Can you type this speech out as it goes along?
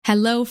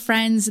Hello,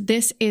 friends.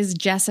 This is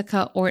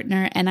Jessica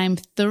Ortner, and I'm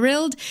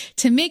thrilled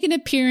to make an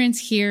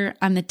appearance here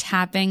on the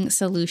Tapping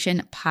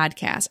Solution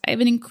podcast. I have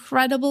an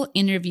incredible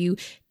interview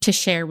to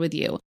share with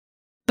you.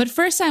 But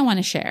first, I want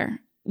to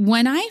share,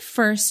 when I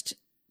first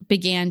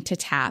began to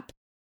tap,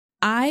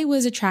 I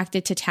was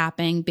attracted to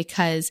tapping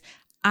because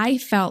I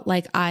felt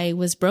like I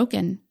was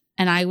broken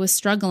and I was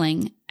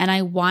struggling, and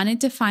I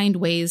wanted to find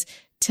ways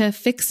to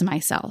fix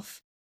myself.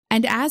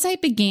 And as I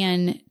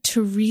began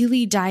to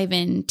really dive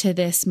into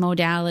this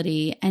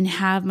modality and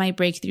have my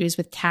breakthroughs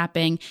with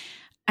tapping,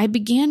 I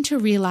began to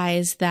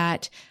realize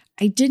that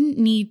I didn't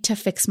need to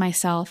fix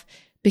myself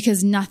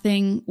because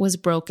nothing was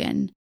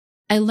broken.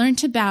 I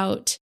learned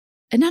about,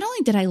 and not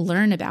only did I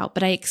learn about,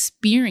 but I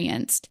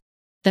experienced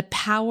the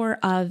power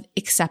of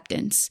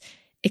acceptance,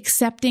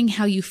 accepting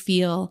how you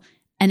feel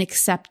and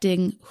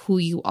accepting who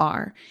you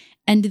are.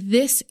 And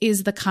this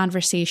is the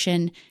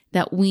conversation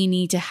that we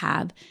need to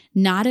have,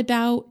 not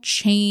about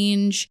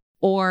change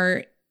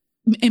or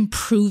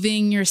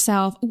improving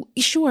yourself.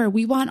 Sure,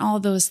 we want all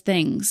those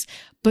things,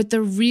 but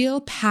the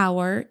real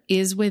power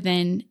is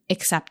within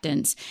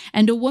acceptance.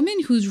 And a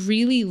woman who's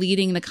really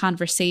leading the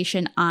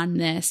conversation on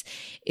this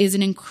is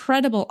an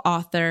incredible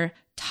author,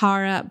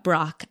 Tara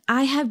Brach.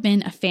 I have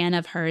been a fan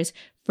of hers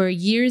for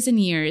years and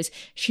years.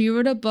 She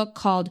wrote a book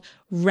called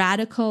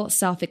Radical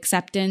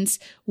Self-Acceptance,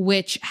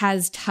 which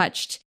has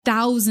touched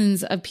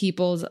thousands of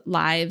people's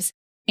lives.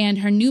 And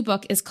her new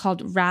book is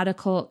called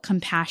Radical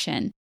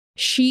Compassion.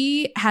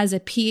 She has a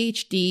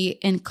PhD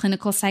in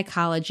clinical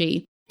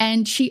psychology,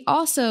 and she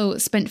also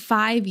spent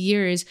 5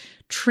 years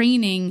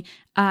training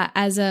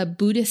as a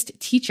Buddhist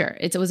teacher.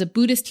 It was a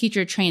Buddhist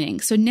teacher training.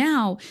 So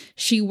now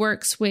she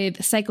works with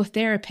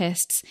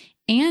psychotherapists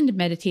and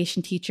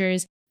meditation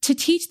teachers to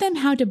teach them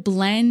how to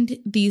blend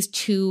these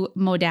two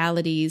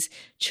modalities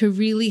to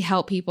really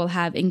help people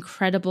have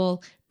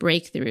incredible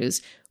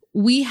breakthroughs.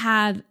 We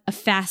have a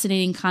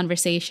fascinating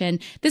conversation.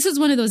 This is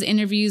one of those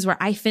interviews where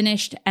I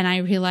finished and I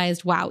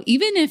realized, wow,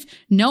 even if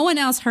no one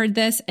else heard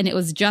this and it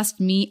was just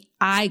me,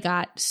 I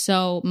got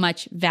so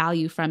much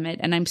value from it.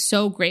 And I'm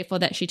so grateful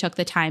that she took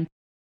the time.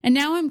 And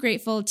now I'm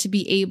grateful to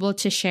be able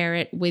to share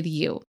it with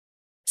you.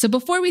 So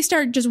before we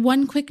start, just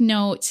one quick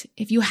note.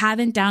 If you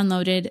haven't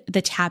downloaded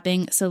the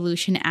Tapping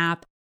Solution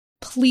app,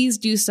 please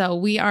do so.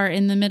 We are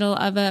in the middle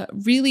of a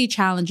really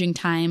challenging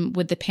time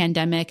with the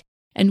pandemic,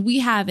 and we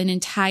have an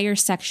entire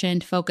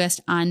section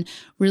focused on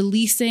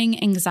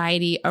releasing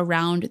anxiety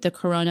around the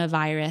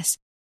coronavirus.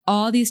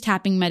 All these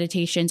tapping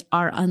meditations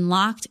are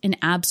unlocked and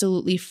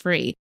absolutely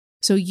free,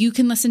 so you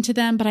can listen to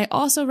them. But I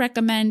also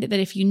recommend that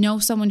if you know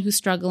someone who's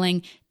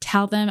struggling,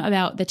 tell them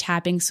about the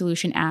Tapping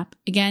Solution app.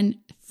 Again,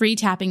 free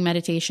tapping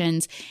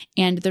meditations,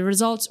 and the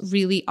results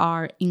really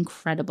are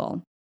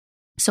incredible.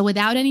 So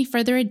without any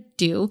further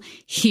ado,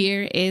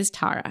 here is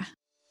Tara.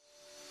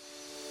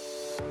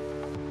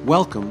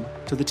 Welcome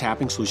to the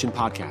Tapping Solution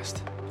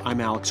podcast.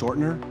 I'm Alex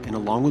Ortner, and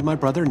along with my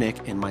brother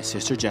Nick and my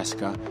sister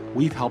Jessica,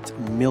 we've helped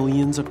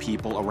millions of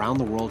people around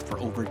the world for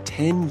over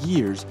 10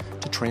 years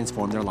to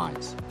transform their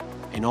lives.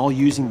 And all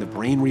using the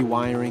brain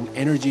rewiring,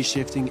 energy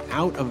shifting,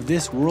 out of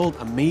this world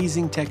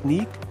amazing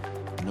technique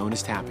known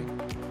as tapping.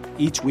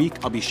 Each week,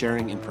 I'll be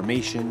sharing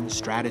information,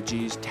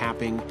 strategies,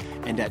 tapping,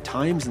 and at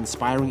times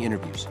inspiring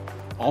interviews,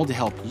 all to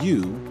help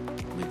you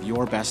live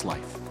your best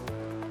life.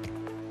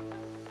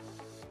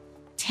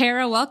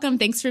 Tara, welcome.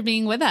 Thanks for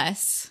being with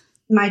us.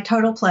 My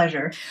total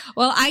pleasure.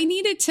 Well, I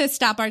needed to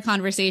stop our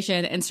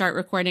conversation and start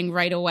recording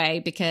right away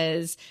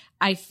because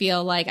I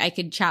feel like I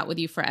could chat with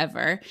you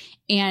forever.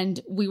 And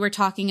we were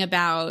talking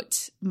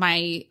about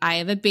I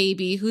have a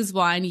baby who's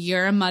 1,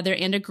 you're a mother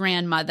and a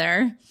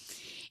grandmother.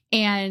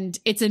 And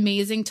it's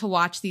amazing to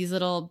watch these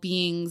little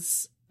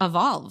beings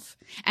evolve.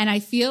 And I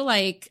feel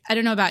like, I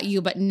don't know about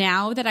you, but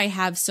now that I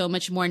have so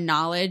much more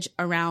knowledge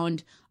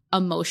around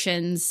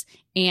emotions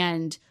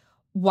and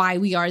why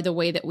we are the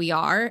way that we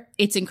are,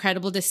 it's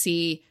incredible to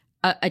see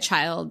a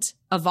child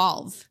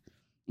evolve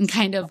and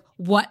kind of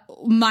what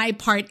my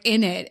part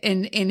in it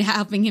and in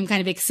helping him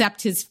kind of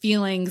accept his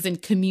feelings and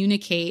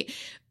communicate.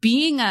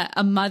 Being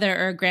a mother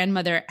or a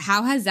grandmother,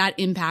 how has that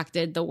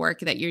impacted the work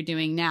that you're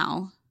doing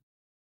now?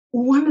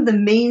 One of the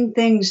main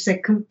things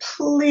that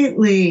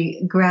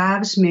completely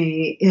grabs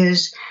me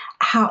is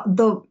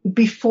how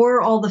before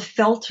all the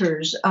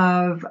filters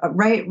of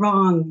right,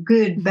 wrong,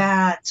 good,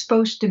 bad,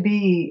 supposed to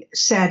be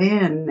set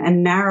in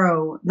and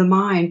narrow the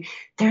mind,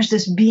 there's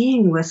this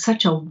being with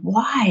such a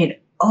wide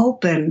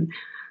open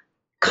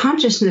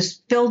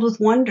consciousness filled with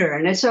wonder.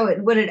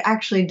 And what it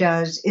actually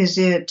does is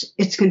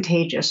it's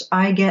contagious.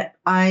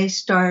 I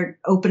start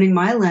opening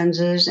my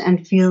lenses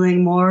and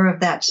feeling more of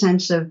that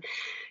sense of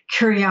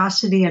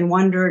curiosity and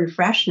wonder and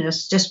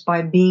freshness just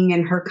by being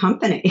in her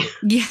company.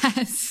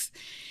 Yes.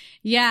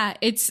 Yeah,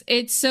 it's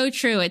so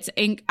true.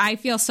 I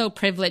feel so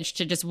privileged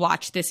to just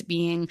watch this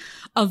being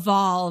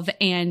evolve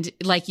and,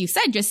 like you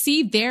said, just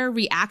see their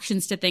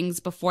reactions to things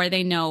before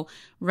they know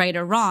right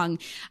or wrong.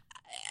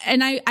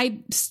 And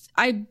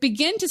I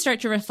begin to start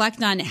to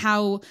reflect on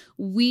how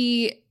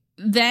we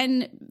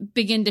then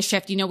begin to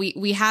shift.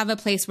 We have a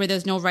place where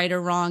there's no right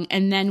or wrong,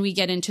 and then we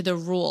get into the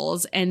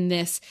rules and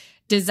this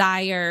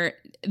desire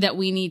that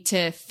we need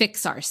to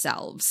fix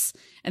ourselves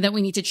and that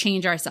we need to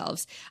change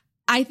ourselves.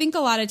 I think a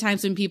lot of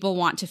times when people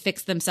want to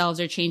fix themselves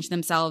or change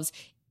themselves,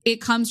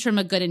 it comes from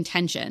a good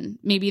intention.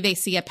 Maybe they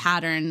see a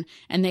pattern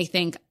and they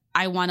think,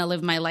 I want to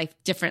live my life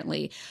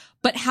differently.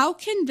 But how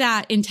can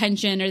that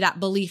intention or that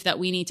belief that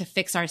we need to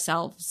fix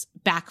ourselves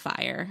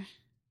backfire?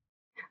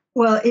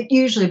 Well, it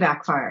usually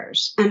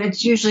backfires, and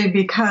it's usually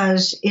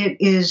because it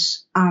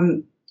is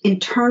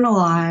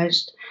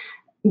internalized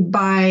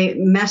by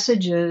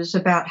messages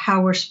about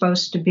how we're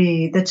supposed to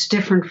be that's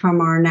different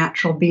from our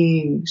natural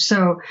being.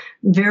 So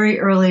very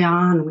early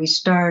on, we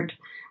start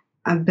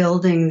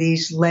building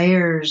these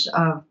layers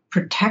of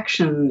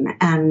protection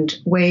and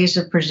ways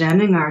of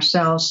presenting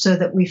ourselves so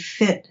that we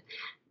fit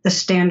the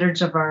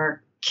standards of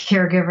our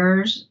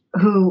caregivers,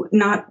 who,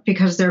 not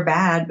because they're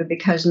bad, but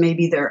because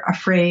maybe they're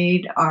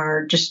afraid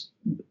or just,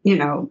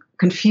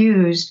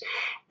 confused,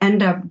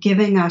 end up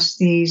giving us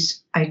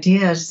these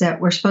ideas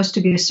that we're supposed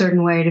to be a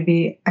certain way to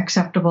be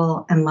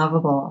acceptable and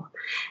lovable.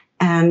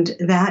 And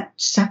that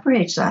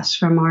separates us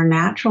from our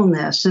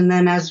naturalness. And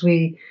then as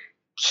we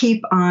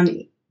keep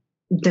on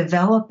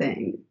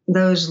developing,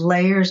 those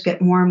layers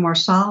get more and more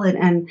solid.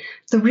 And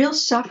the real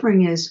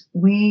suffering is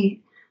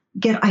we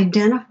get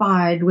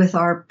identified with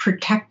our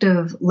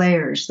protective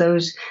layers,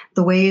 the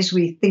ways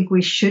we think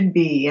we should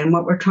be and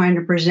what we're trying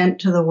to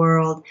present to the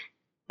world.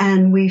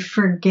 And we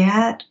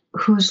forget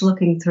who's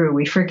looking through.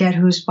 We forget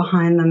who's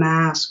behind the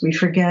mask. We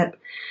forget,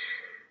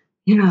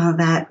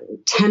 that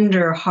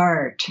tender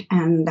heart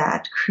and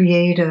that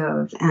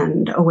creative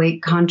and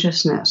awake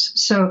consciousness.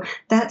 So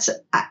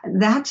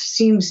that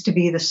seems to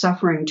be the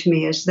suffering to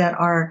me, is that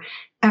our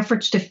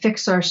efforts to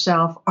fix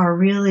ourselves are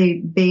really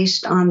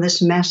based on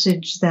this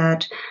message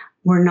that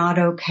we're not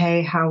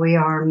okay how we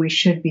are and we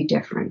should be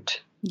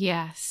different.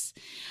 Yes.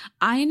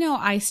 I know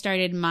I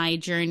started my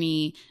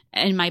journey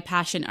and my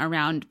passion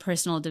around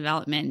personal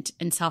development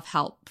and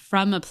self-help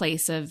from a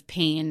place of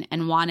pain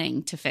and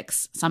wanting to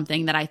fix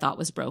something that I thought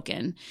was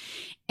broken.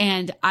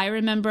 And I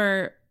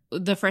remember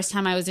the first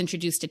time I was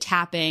introduced to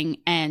tapping,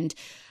 and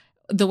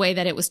the way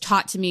that it was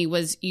taught to me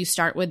was you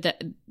start with the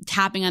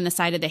tapping on the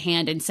side of the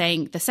hand and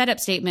saying the setup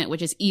statement,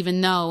 which is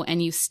even though,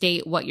 and you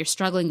state what you're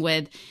struggling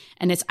with.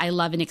 And it's, I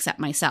love and accept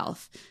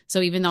myself.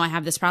 So even though I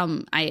have this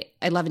problem, I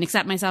love and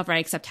accept myself, or I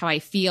accept how I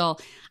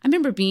feel. I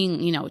remember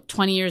being,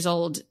 20 years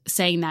old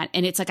saying that.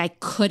 And it's like, I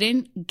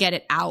couldn't get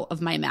it out of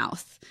my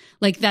mouth.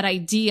 Like that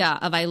idea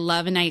of I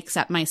love and I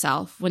accept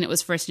myself, when it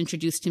was first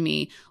introduced to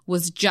me,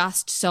 was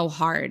just so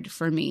hard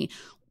for me.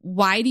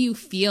 Why do you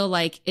feel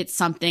like it's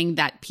something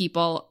that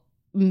people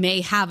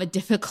may have a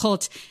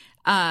difficult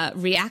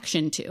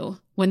reaction to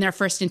when they're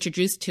first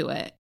introduced to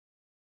it?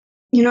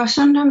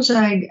 Sometimes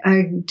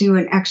I do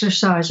an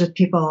exercise with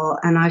people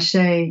and I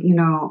say,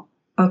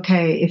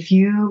 okay, if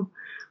you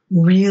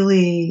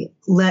really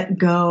let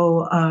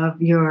go of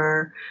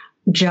your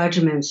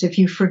judgments, if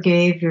you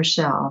forgave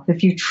yourself,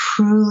 if you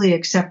truly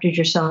accepted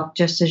yourself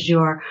just as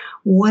you are,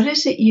 what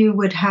is it you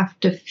would have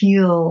to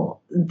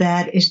feel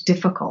that is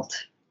difficult?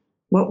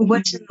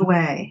 What's in the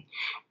way?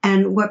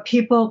 And what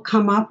people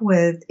come up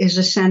with is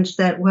a sense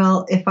that,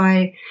 well, if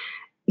I,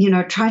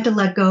 tried to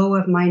let go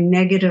of my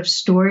negative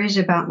stories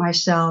about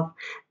myself,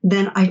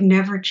 then I'd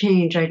never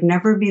change. I'd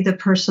never be the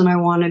person I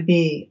want to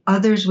be.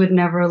 Others would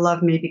never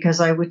love me because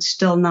I would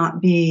still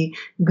not be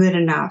good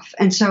enough.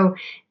 And so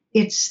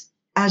it's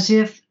as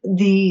if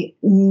the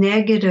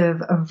negative,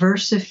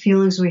 aversive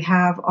feelings we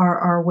have are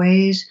our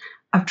ways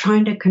of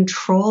trying to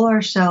control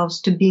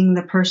ourselves to being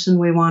the person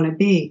we want to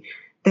be.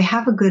 They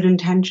have a good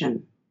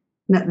intention.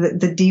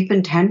 The deep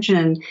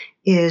intention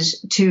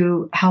is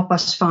to help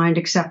us find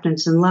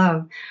acceptance and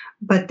love,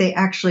 but they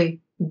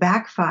actually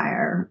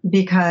backfire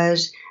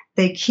because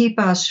they keep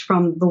us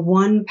from the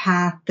one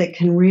path that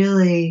can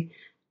really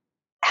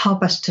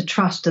help us to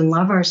trust and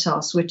love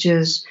ourselves, which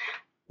is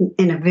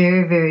in a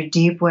very, very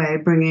deep way,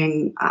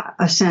 bringing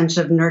a sense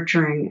of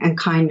nurturing and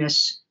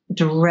kindness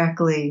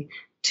directly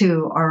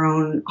to our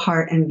own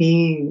heart and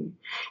being.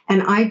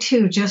 And I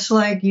too, just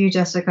like you,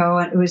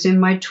 Jessica, it was in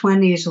my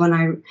 20s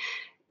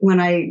when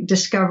I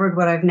discovered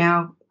what I've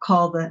now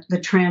called the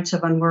trance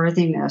of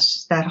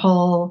unworthiness, that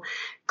whole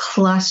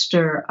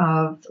cluster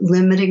of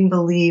limiting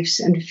beliefs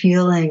and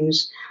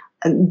feelings,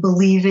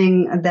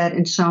 believing that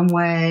in some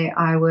way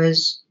I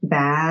was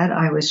bad,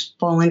 I was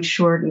falling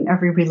short in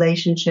every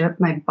relationship,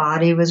 my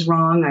body was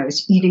wrong, I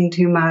was eating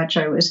too much,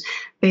 I was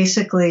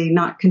basically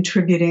not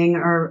contributing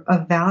or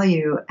of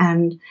value.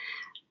 And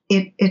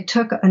it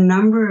took a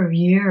number of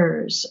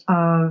years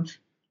of,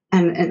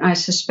 and I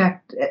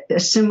suspect a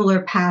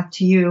similar path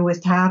to you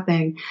with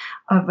tapping,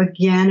 of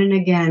again and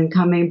again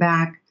coming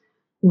back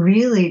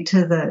really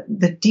to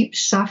the deep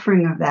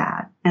suffering of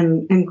that,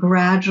 and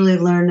gradually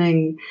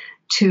learning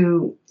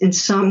to, in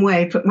some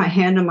way, put my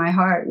hand on my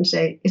heart and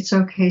say, it's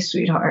okay,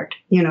 sweetheart.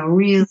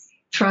 Really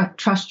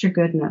trust your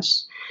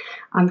goodness.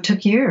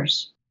 Took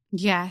years.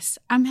 Yes.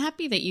 I'm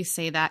happy that you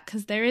say that,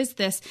 because there is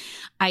this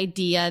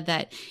idea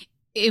that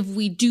if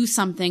we do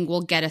something,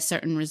 we'll get a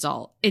certain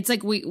result. It's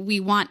like we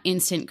want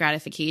instant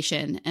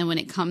gratification. And when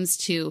it comes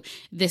to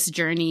this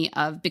journey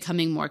of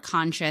becoming more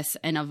conscious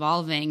and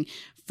evolving,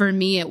 for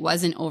me, it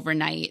wasn't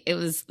overnight. It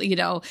was,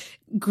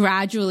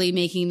 gradually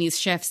making these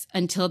shifts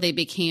until they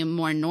became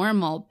more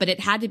normal. But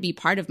it had to be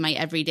part of my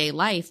everyday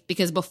life,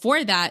 because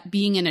before that,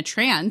 being in a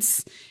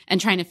trance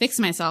and trying to fix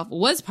myself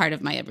was part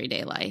of my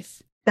everyday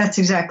life. That's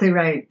exactly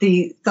right.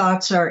 The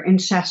thoughts are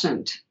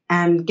incessant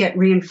and get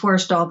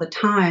reinforced all the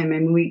time.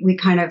 And we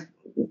kind of,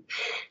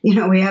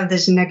 we have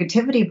this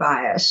negativity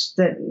bias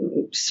that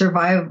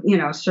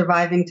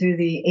surviving through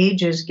the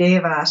ages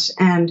gave us.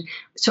 And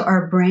so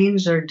our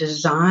brains are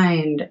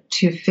designed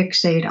to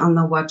fixate on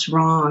the what's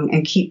wrong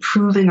and keep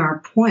proving our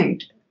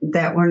point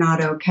that we're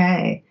not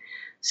okay.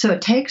 So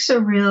it takes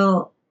a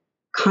real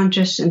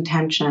conscious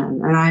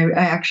intention. And I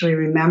actually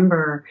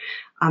remember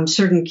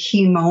certain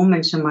key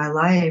moments in my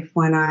life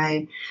when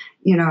I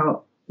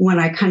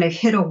kind of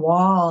hit a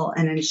wall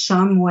and in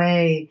some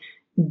way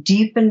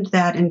deepened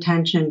that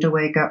intention to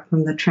wake up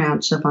from the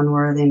trance of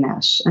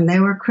unworthiness. And they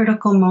were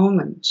critical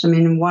moments. I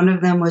mean, one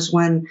of them was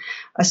when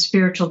a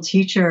spiritual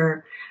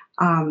teacher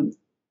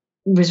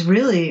was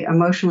really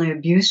emotionally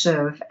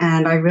abusive.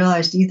 And I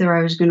realized either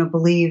I was going to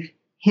believe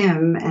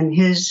him and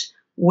his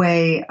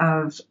way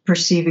of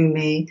perceiving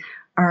me,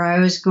 or I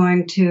was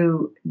going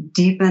to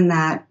deepen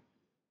that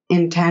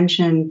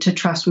intention to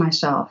trust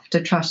myself,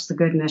 to trust the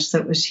goodness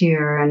that was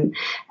here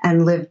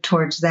and live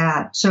towards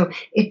that. So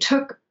it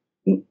took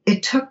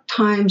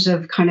times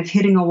of kind of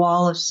hitting a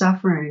wall of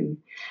suffering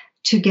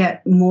to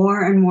get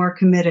more and more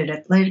committed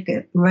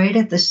right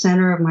at the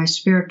center of my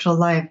spiritual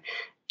life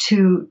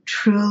to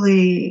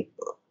truly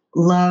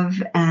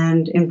love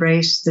and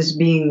embrace this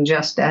being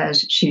just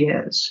as she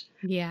is.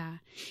 Yeah.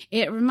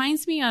 It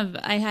reminds me of,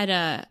 I had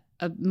a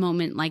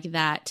moment like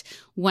that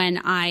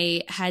when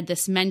I had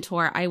this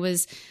mentor. I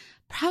was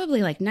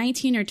probably like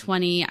 19 or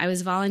 20. I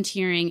was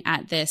volunteering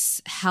at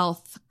this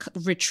health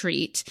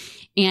retreat,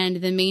 and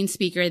the main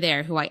speaker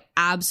there, who I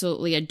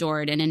absolutely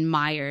adored and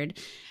admired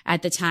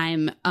at the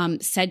time,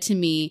 said to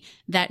me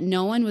that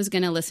no one was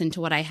going to listen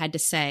to what I had to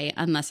say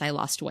unless I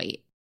lost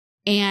weight.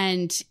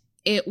 And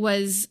it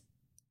was,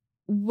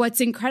 what's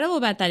incredible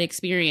about that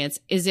experience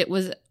is it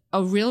was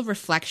a real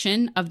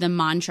reflection of the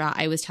mantra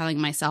I was telling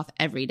myself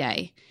every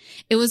day.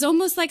 It was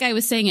almost like I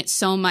was saying it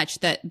so much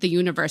that the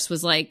universe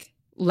was like,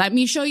 let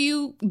me show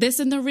you this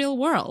in the real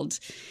world.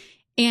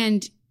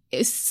 And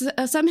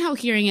somehow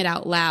hearing it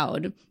out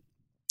loud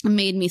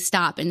made me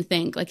stop and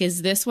think, like,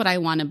 is this what I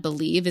want to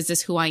believe? Is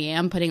this who I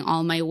am, putting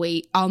all my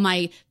weight, all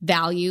my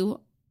value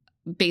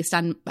based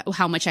on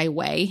how much I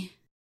weigh?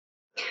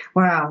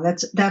 Wow,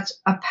 that's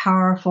a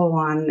powerful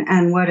one.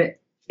 And what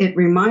it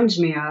reminds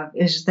me of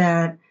is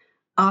that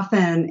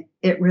often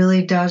it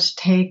really does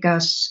take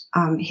us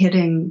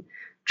hitting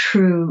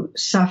true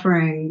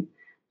suffering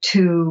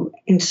to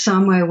in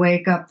some way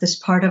wake up this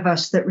part of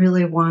us that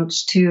really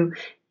wants to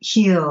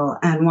heal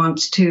and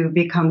wants to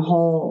become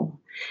whole.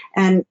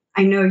 And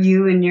I know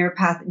you in your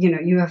path,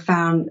 you have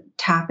found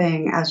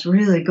tapping as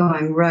really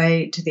going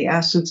right to the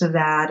essence of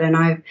that. And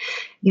I've,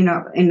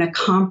 in a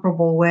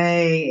comparable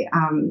way,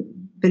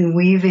 been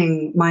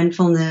weaving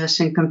mindfulness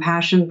and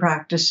compassion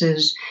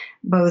practices,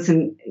 both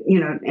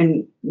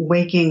in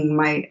waking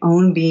my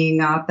own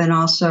being up and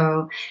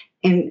also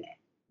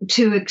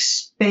to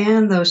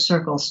expand those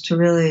circles to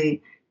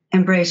really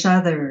embrace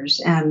others.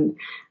 And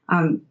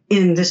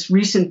in this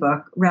recent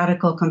book,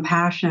 Radical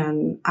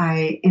Compassion,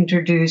 I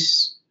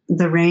introduce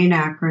the RAIN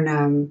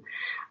acronym,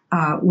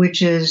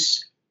 which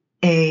is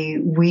a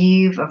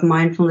weave of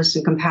mindfulness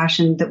and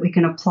compassion that we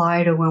can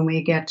apply to when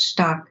we get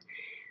stuck.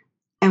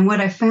 And what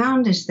I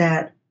found is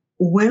that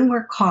when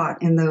we're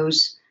caught in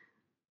those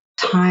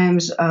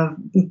times of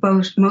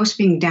most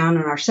being down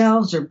on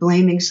ourselves or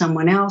blaming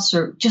someone else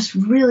or just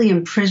really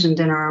imprisoned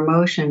in our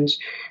emotions,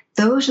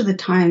 those are the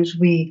times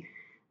we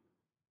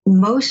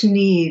most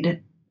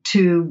need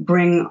to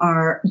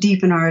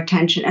deepen our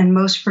attention and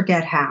most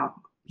forget how.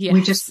 Yes.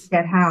 We just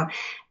forget how.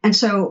 And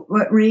so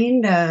what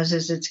RAIN does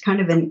is it's kind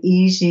of an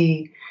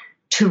easy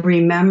to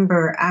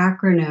remember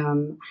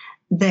acronym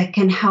that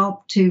can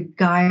help to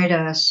guide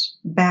us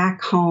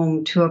back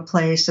home to a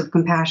place of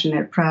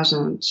compassionate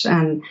presence.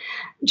 And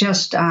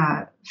just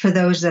for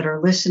those that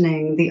are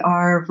listening, the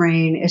R of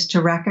RAIN is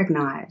to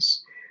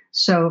recognize.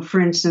 So, for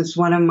instance,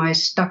 one of my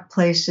stuck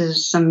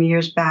places some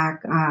years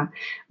back,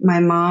 my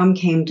mom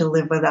came to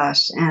live with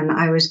us, and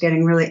I was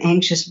getting really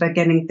anxious about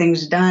getting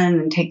things done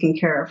and taking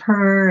care of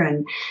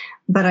her.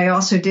 But I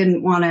also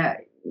didn't want to,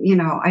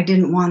 I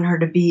didn't want her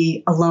to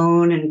be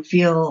alone and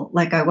feel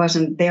like I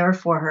wasn't there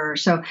for her.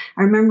 So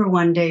I remember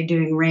one day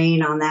doing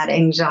RAIN on that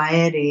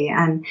anxiety,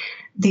 and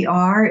the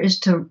R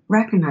is to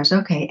recognize,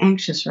 okay,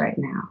 anxious right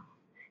now.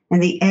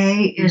 And the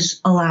A is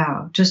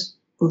allow, just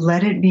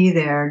let it be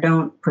there.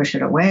 Don't push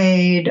it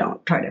away.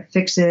 Don't try to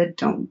fix it.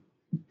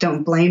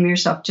 Don't blame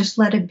yourself. Just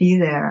let it be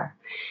there.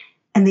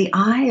 And the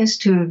I is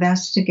to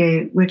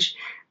investigate, which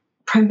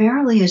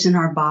primarily is in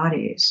our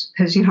bodies,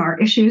 because, our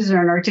issues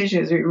are in our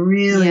tissues. We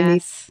really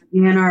need to be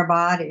in our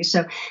bodies.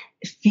 So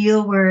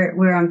feel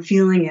where I'm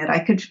feeling it. I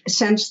could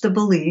sense the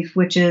belief,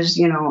 which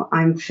is,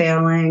 I'm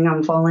failing,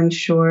 I'm falling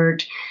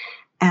short,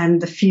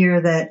 and the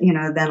fear that,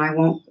 then I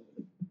won't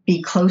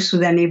be close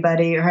with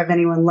anybody or have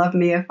anyone love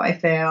me if I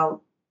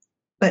fail.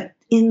 But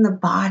in the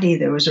body,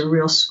 there was a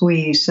real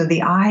squeeze. So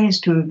the eye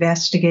is to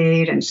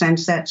investigate and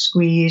sense that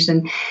squeeze.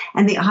 And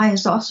the eye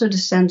is also to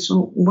sense,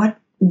 what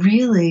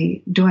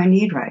really do I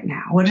need right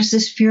now? What does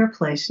this fear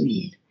place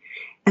need?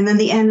 And then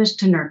the N is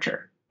to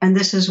nurture. And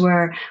this is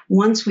where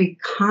once we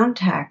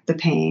contact the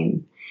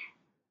pain,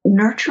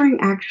 nurturing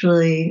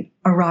actually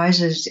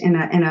arises in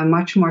a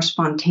much more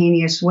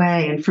spontaneous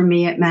way. And for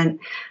me, it meant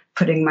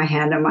putting my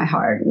hand on my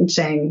heart and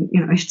saying,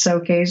 it's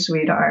okay,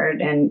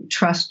 sweetheart, and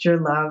trust your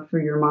love for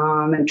your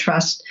mom, and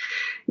trust,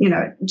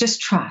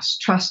 just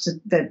trust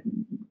that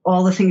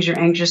all the things you're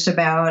anxious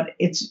about,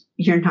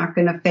 you're not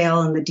going to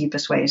fail in the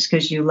deepest ways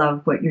because you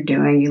love what you're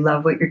doing. You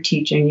love what you're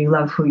teaching. You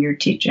love who you're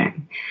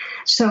teaching.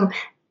 So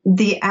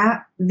the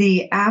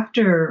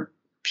after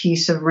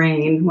piece of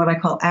rain, what I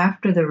call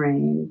after the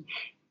rain,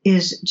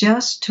 is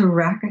just to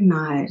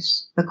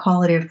recognize the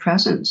quality of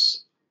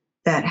presence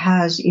that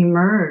has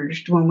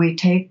emerged when we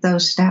take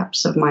those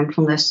steps of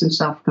mindfulness and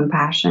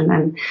self-compassion.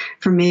 And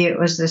for me, it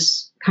was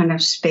this kind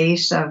of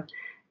space of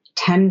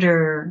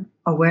tender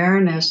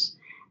awareness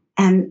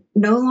and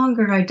no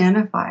longer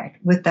identified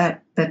with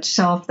that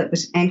self that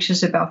was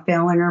anxious about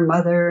failing her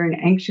mother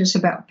and anxious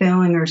about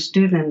failing her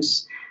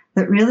students,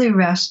 but really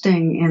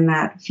resting in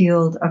that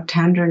field of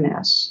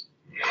tenderness.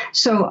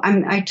 So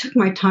I took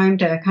my time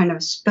to kind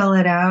of spell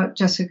it out,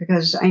 Jessica,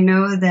 because I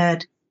know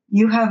that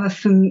you have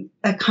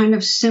a kind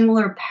of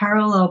similar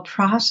parallel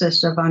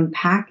process of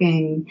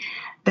unpacking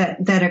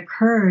that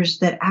occurs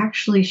that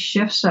actually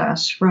shifts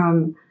us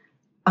from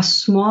a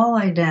small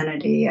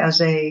identity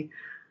as a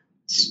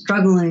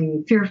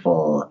struggling,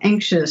 fearful,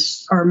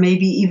 anxious, or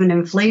maybe even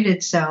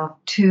inflated self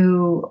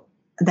to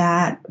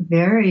that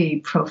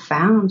very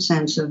profound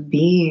sense of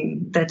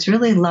being that's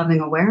really loving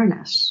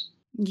awareness.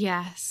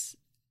 Yes,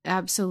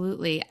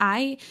 absolutely.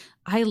 I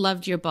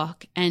loved your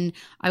book, and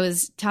I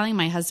was telling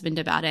my husband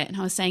about it, and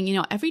I was saying,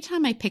 every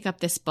time I pick up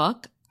this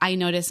book, I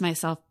notice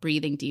myself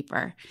breathing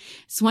deeper.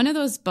 It's one of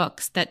those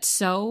books that's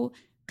so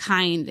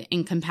kind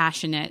and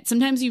compassionate.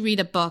 Sometimes you read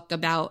a book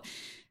about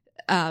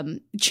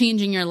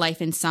changing your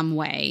life in some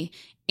way,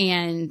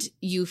 and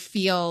you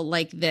feel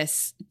like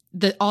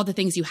all the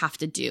things you have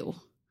to do.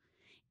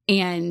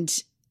 And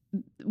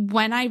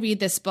when I read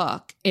this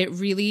book, it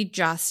really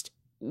just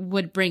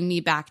would bring me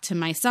back to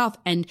myself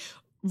and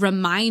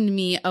remind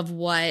me of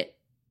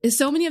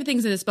so many of the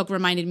things in this book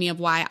reminded me of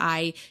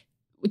why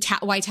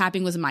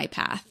tapping was my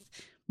path,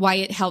 why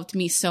it helped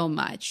me so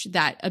much,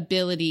 that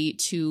ability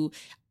to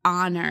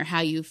honor how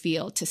you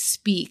feel, to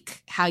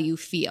speak how you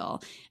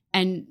feel,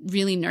 and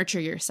really nurture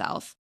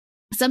yourself.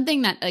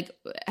 Something that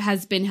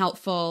has been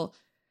helpful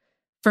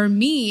for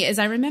me is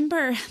I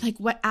remember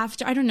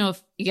I don't know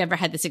if you ever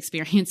had this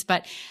experience,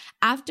 but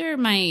after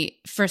my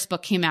first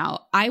book came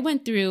out, I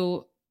went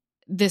through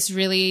this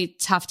really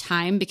tough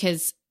time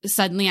because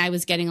suddenly I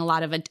was getting a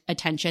lot of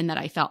attention that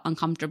I felt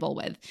uncomfortable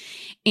with.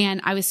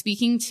 And I was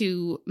speaking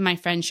to my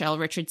friend Cheryl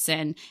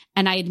Richardson,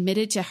 and I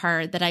admitted to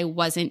her that I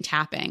wasn't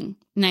tapping.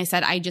 And I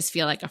said, I just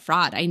feel like a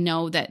fraud. I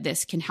know that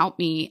this can help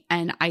me,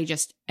 and I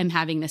just am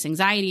having this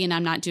anxiety, and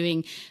I'm not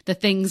doing the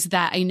things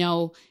that I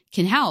know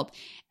can help.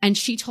 And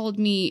she told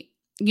me,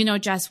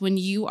 Jess, when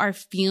you are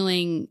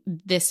feeling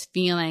this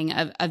feeling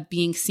of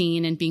being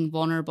seen and being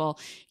vulnerable,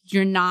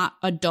 you're not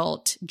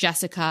adult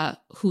Jessica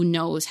who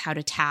knows how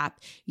to tap.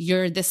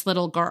 You're this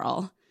little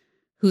girl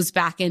who's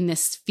back in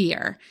this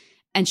fear.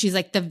 And she's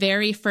like, the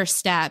very first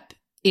step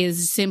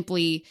is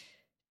simply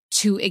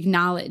to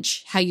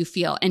acknowledge how you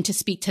feel and to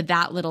speak to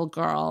that little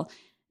girl,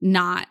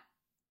 not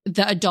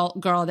the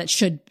adult girl that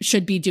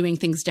should be doing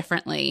things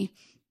differently.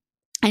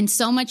 And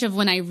so much of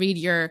when I read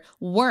your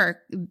work,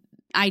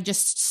 I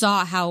just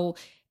saw how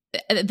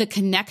the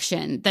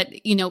connection that,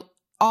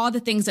 all the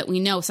things that we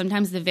know,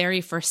 sometimes the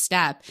very first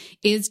step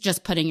is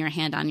just putting your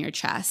hand on your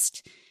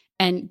chest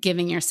and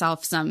giving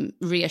yourself some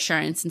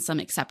reassurance and some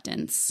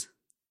acceptance.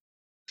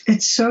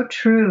 It's so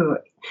true.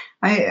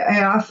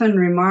 I often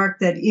remark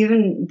that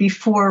even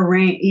before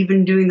rain,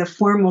 even doing the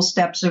formal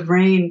steps of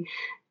rain,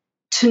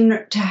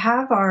 to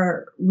have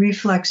our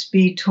reflex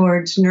be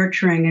towards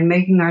nurturing and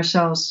making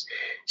ourselves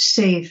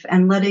safe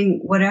and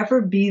letting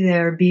whatever be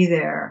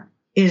there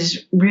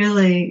is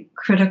really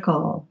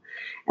critical.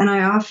 And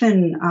I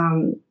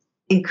often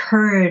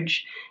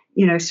encourage,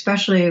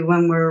 especially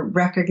when we're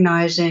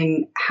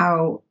recognizing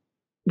how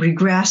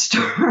regressed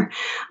or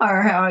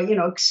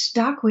how,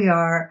 stuck we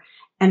are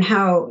and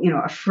how,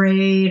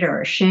 afraid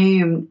or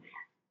ashamed,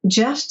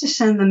 just to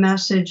send the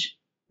message,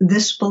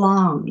 this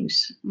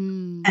belongs.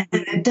 And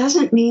it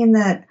doesn't mean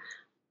that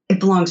it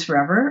belongs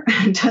forever.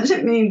 It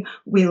doesn't mean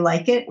we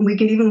like it and we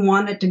can even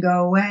want it to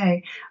go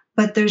away.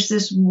 But there's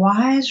this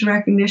wise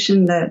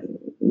recognition that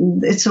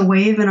it's a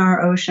wave in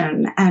our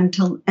ocean. And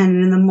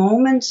in the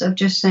moments of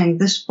just saying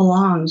this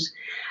belongs,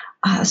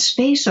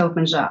 space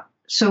opens up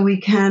so we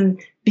can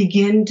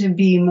begin to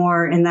be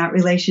more in that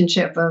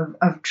relationship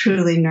of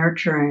truly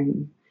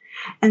nurturing.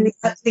 And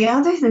the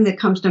other thing that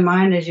comes to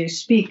mind as you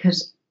speak,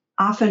 because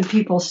often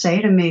people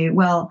say to me,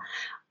 well,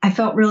 I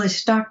felt really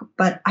stuck,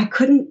 but I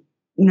couldn't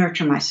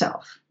nurture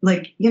myself.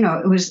 Like,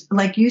 it was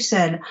like you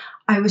said,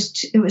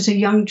 it was a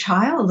young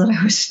child that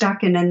I was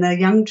stuck in, and the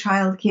young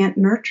child can't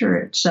nurture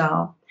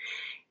itself,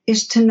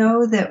 is to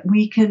know that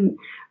we can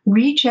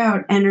reach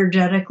out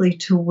energetically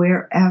to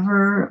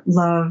wherever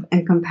love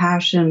and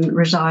compassion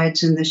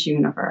resides in this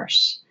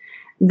universe.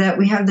 That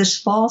we have this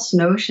false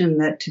notion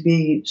that to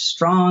be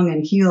strong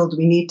and healed,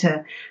 we need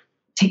to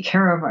take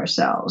care of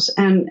ourselves.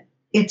 And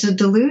it's a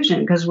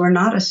delusion, because we're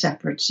not a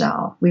separate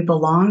self. We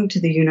belong to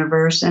the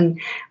universe. And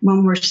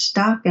when we're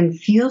stuck and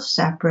feel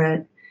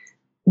separate,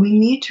 we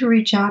need to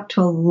reach out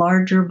to a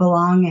larger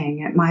belonging.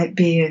 It might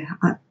be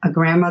a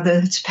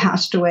grandmother that's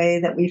passed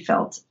away that we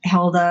felt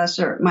held us,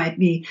 or it might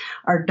be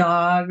our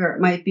dog, or it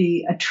might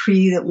be a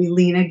tree that we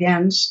lean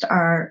against,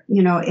 or,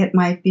 it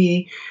might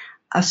be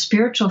a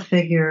spiritual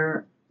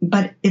figure.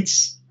 But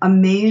it's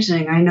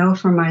amazing. I know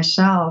for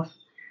myself,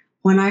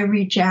 when I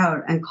reach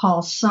out and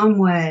call some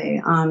way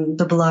on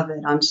the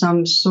beloved, on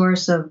some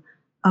source of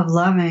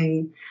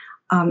loving,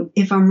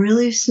 if I'm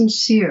really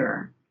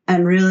sincere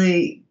and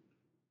really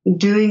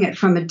doing it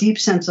from a deep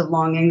sense of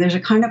longing, there's a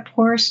kind of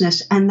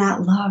porousness, and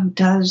that love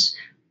does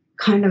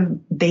kind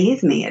of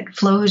bathe me. It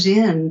flows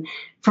in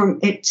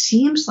it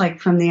seems like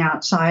from the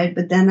outside,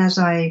 but then as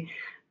I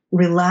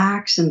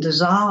relax and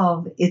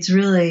dissolve, it's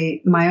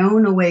really my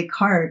own awake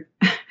heart,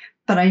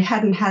 but I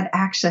hadn't had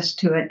access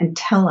to it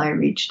until I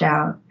reached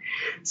out.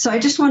 So I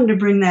just wanted to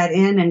bring that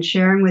in and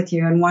sharing with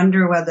you, and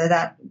wonder whether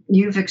that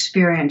you've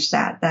experienced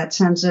that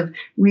sense of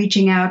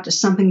reaching out to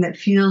something that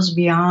feels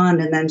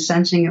beyond, and then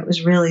sensing it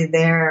was really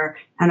there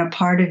and a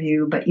part of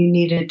you, but you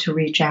needed to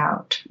reach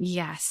out.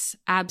 Yes,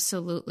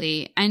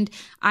 absolutely. And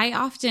I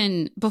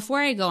often,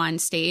 before I go on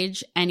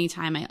stage,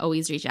 anytime, I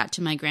always reach out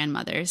to my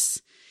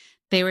grandmothers.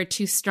 They were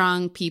two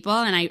strong people,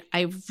 and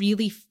I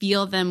really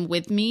feel them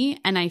with me,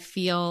 and I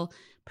feel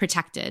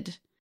protected.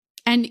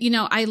 And,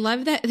 I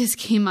love that this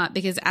came up,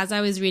 because as I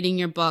was reading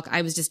your book,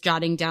 I was just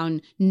jotting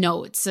down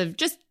notes of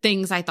just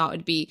things I thought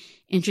would be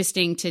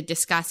interesting to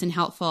discuss and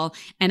helpful.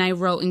 And I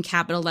wrote in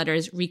capital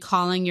letters,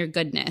 recalling your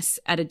goodness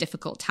at a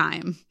difficult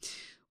time,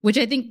 which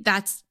I think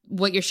that's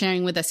what you're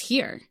sharing with us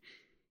here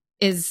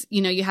is,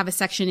 you have a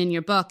section in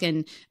your book,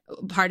 and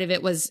part of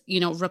it was,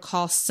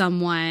 recall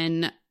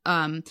someone.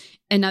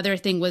 Another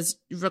thing was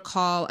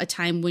recall a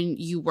time when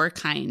you were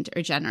kind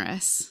or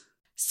generous.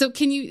 So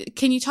can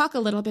you talk a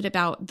little bit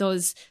about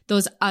those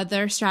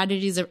other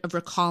strategies of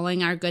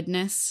recalling our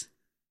goodness?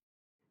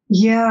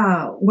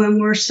 Yeah, when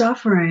we're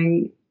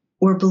suffering,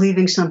 we're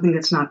believing something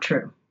that's not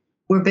true.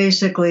 We're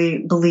basically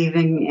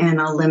believing in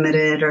a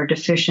limited or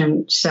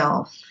deficient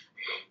self.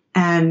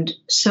 And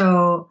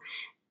so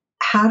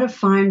how to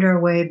find our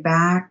way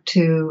back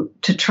to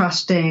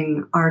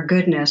trusting our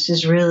goodness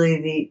is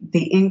really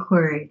the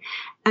inquiry.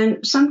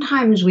 And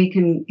sometimes we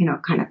can,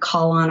 kind of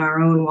call on our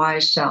own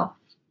wise self.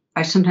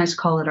 I sometimes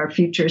call it our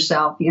future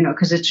self,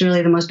 because it's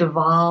really the most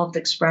evolved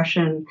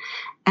expression.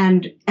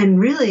 And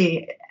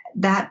really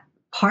that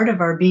part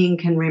of our being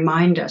can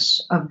remind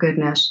us of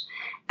goodness.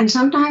 And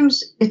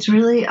sometimes it's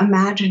really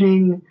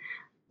imagining,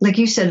 like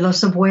you said, los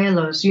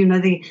abuelos,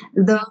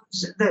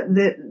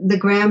 the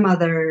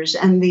grandmothers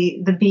and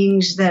the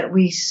beings that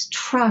we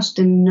trust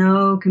and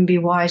know can be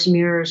wise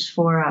mirrors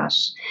for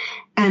us.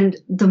 And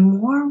the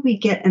more we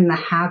get in the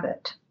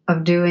habit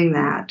of doing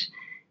that,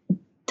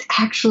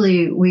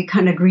 actually, we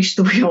kind of grease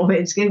the wheel.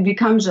 It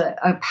becomes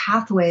a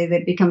pathway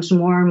that becomes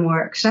more and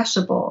more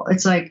accessible.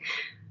 It's like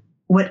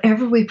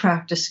whatever we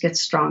practice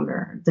gets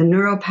stronger. The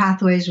neural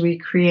pathways we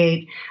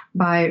create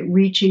by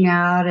reaching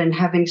out and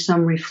having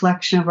some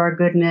reflection of our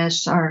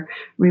goodness, our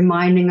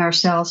reminding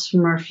ourselves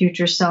from our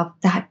future self,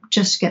 that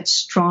just gets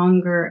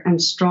stronger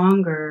and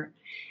stronger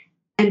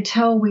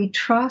until we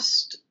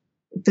trust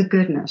the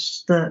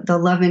goodness, the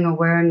loving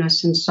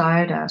awareness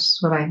inside us,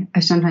 what I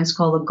sometimes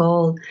call the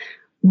gold,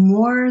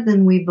 more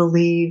than we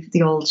believe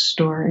the old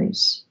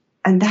stories.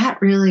 And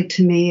that really,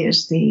 to me,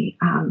 is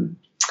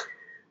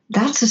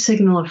that's a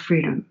signal of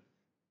freedom.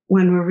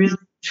 When we're really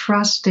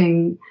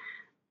trusting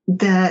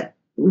that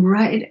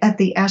right at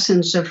the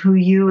essence of who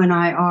you and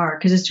I are,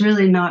 because it's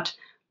really not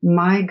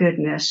my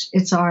goodness,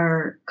 it's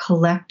our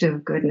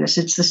collective goodness.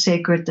 It's the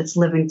sacred that's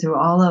living through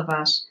all of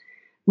us.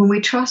 When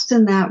we trust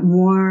in that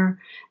more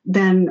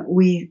than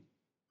we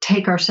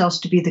take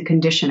ourselves to be the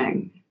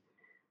conditioning,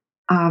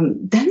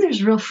 then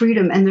there's real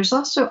freedom. And there's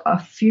also a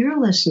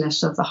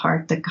fearlessness of the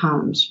heart that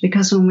comes,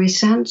 because when we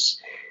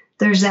sense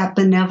there's that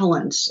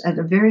benevolence at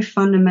a very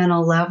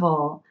fundamental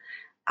level,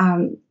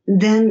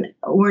 then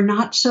we're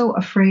not so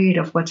afraid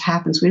of what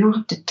happens. We don't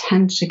have to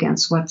tense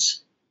against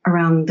what's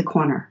around the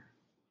corner.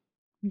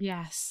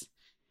 Yes.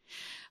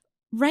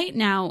 Right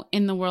now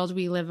in the world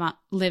we live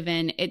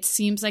in, it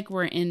seems like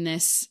we're in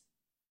this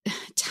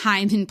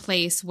time and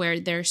place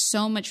where there's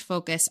so much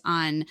focus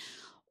on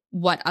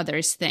what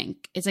others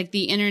think. It's like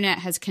the internet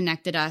has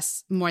connected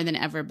us more than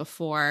ever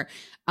before.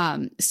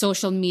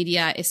 Social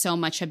media is so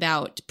much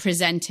about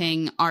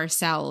presenting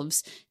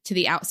ourselves to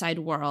the outside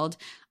world.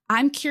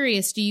 I'm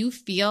curious, do you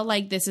feel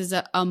like this is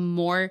a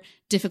more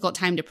difficult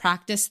time to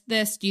practice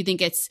this? Do you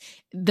think it's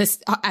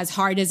this as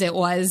hard as it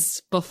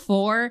was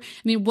before?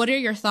 I mean, what are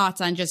your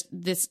thoughts on just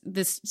this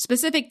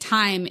specific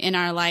time in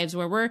our lives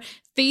where we're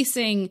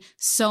facing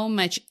so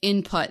much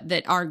input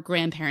that our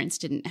grandparents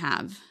didn't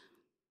have?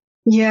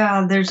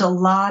 Yeah, there's a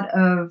lot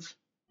of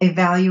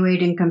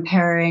evaluating,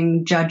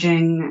 comparing,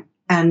 judging.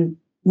 And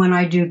when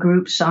I do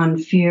groups on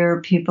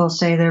fear, people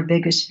say their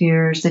biggest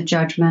fear is the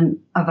judgment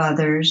of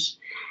others.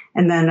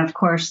 And then, of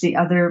course, the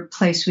other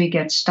place we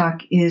get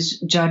stuck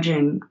is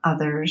judging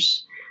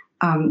others.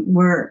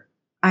 We're,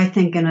 I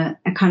think, in a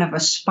kind of a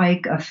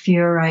spike of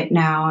fear right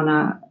now on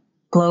a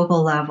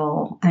global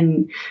level.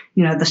 And,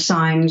 the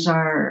signs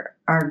are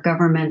our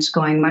government's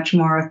going much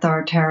more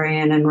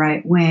authoritarian and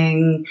right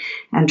wing,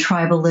 and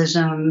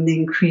tribalism, the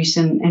increase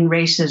in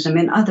racism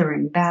and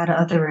othering, bad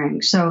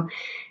othering. So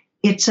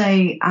it's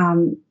a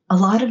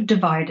lot of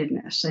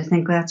dividedness. I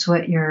think that's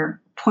what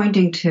you're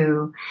pointing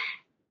to.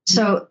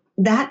 So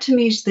that to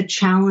me is the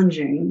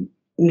challenging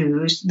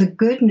news. The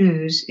good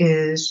news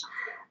is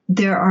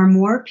there are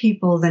more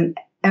people than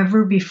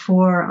ever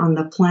before on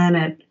the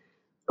planet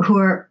who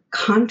are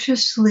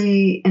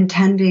consciously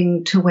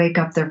intending to wake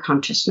up their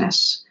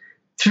consciousness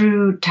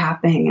through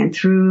tapping and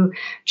through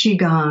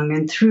Qigong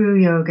and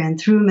through yoga and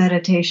through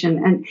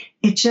meditation. And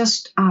it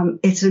just,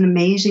 it's an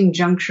amazing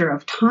juncture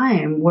of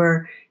time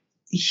where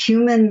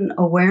human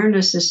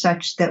awareness is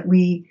such that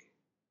we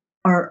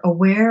are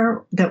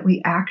aware that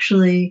we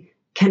actually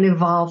can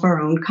evolve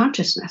our own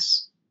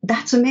consciousness.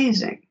 That's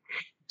amazing.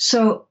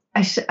 So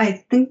I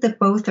think that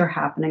both are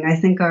happening. I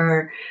think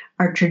our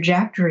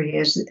trajectory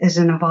is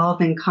an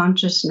evolving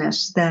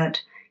consciousness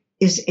that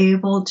is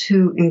able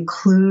to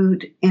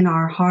include in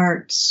our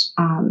hearts,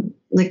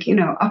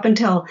 up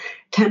until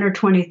 10 or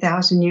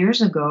 20,000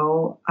 years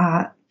ago,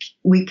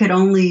 we could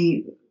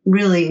only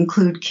really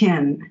include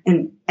kin,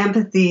 and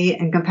empathy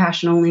and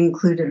compassion only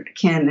included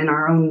kin in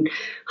our own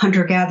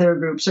hunter-gatherer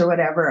groups or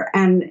whatever.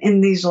 And in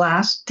these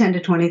last 10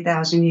 to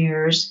 20,000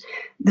 years,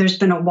 there's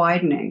been a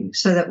widening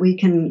so that we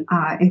can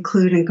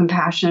include in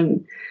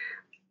compassion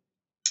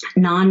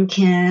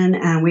non-kin,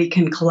 and we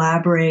can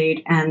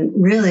collaborate and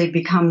really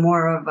become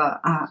more of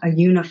a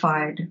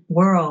unified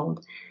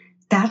world.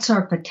 That's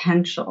our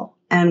potential.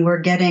 And we're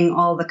getting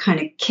all the kind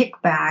of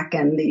kickback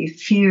and the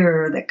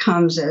fear that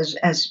comes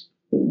as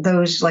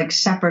those like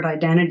separate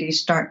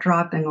identities start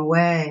dropping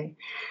away.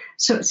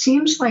 So it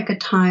seems like a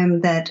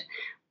time that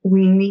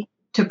we need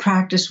to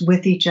practice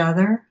with each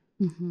other.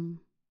 Mm-hmm.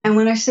 And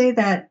when I say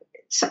that,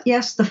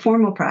 yes, the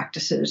formal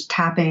practices,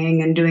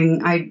 tapping and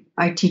doing, I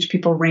teach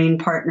people RAIN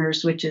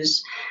partners, which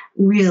is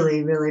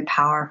really, really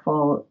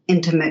powerful,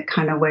 intimate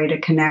kind of way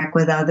to connect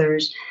with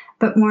others.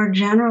 But more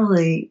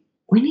generally,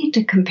 we need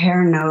to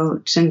compare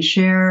notes and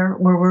share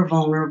where we're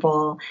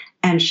vulnerable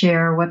and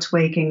share what's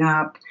waking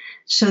up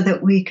so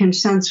that we can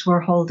sense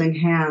we're holding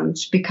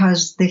hands,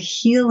 because the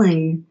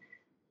healing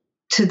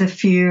to the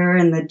fear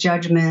and the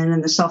judgment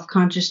and the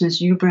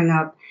self-consciousness you bring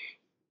up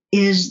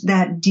is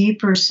that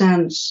deeper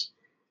sense,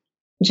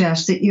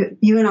 Jess, that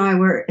you and I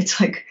were,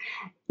 it's like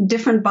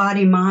different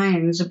body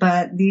minds,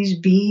 but these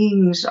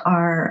beings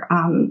are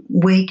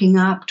waking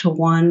up to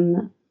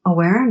one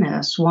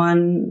awareness,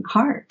 one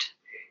heart.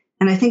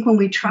 And I think when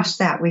we trust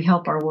that, we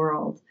help our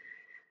world.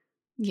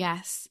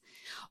 Yes.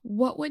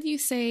 What would you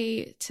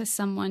say to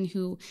someone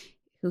who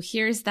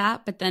hears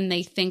that, but then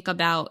they think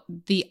about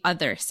the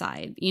other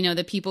side,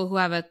 the people who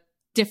have a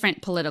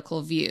different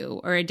political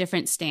view or a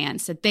different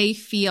stance that they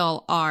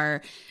feel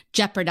are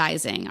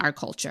jeopardizing our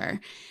culture?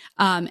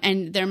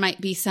 And there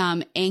might be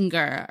some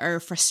anger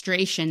or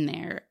frustration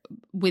there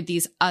with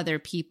these other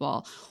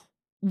people.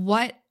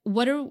 What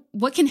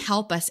can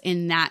help us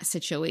in that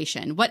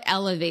situation? What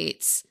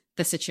elevates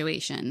the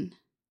situation?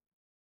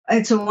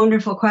 It's a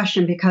wonderful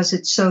question because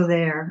it's so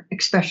there,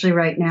 especially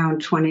right now in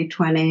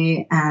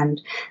 2020.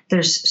 And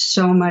there's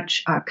so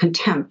much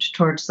contempt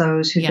towards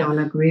those who don't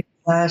agree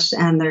with us.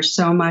 And there's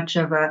so much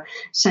of a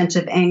sense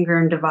of anger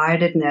and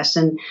dividedness.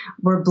 And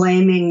we're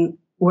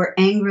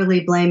angrily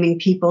blaming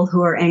people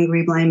who are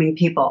angry blaming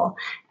people.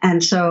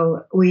 And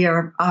so we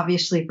are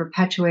obviously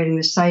perpetuating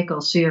the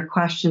cycle. So your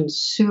question's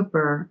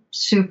super,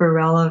 super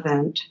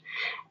relevant.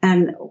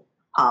 And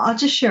I'll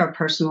just share a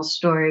personal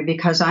story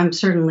because I'm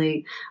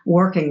certainly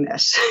working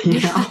this,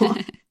 We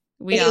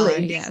all are,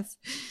 yes.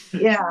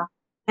 Yeah.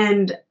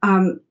 And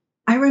I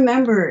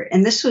remember,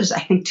 and this was, I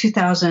think,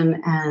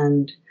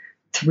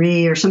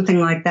 2003 or something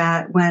like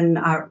that,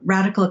 when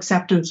Radical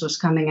Acceptance was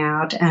coming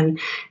out, and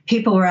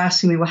people were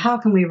asking me, well, how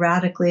can we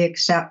radically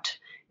accept,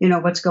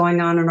 what's going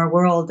on in our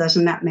world?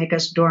 Doesn't that make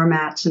us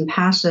doormats and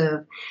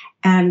passive?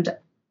 And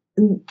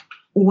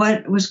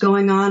what was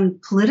going on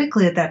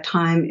politically at that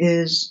time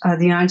is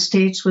the United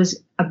States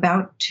was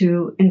about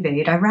to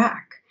invade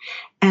Iraq.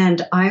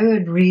 And I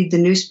would read the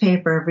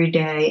newspaper every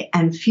day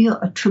and feel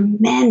a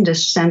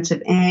tremendous sense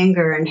of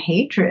anger and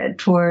hatred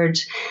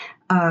towards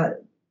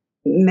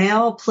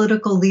male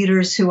political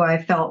leaders who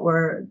I felt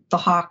were the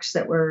hawks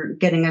that were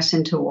getting us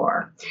into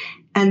war.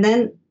 And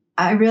then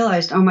I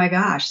realized, oh my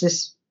gosh,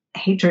 this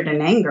hatred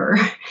and anger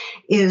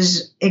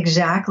is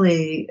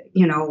exactly,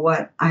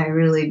 what I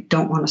really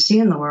don't want to see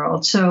in the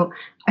world. So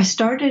I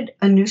started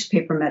a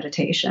newspaper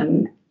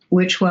meditation,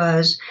 which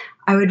was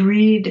I would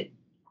read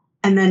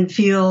and then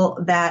feel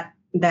that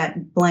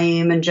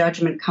blame and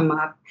judgment come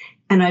up.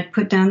 And I'd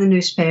put down the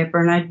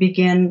newspaper and I'd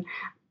begin.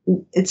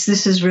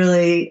 This is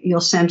really, you'll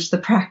sense the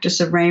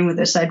practice of rain with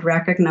this. I'd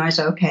recognize,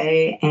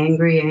 okay,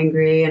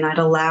 angry, and I'd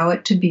allow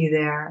it to be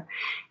there.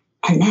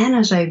 And then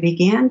as I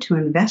began to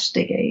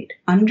investigate,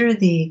 under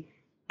the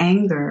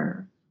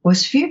anger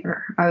was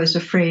fear. I was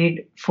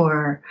afraid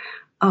for,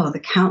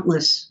 the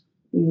countless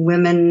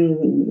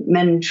women,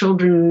 men,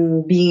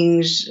 children,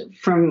 beings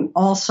from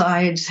all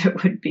sides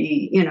that would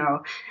be,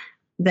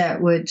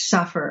 that would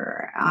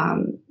suffer.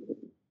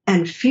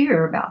 And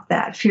fear about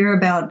that, fear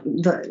about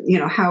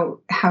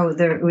how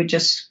there would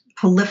just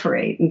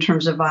proliferate in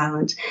terms of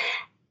violence.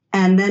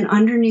 And then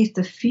underneath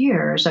the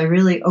fears, I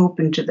really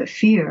opened to the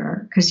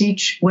fear, because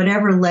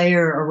whatever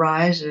layer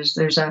arises,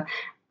 there's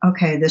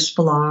okay, this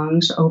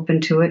belongs,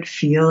 open to it,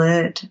 feel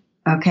it.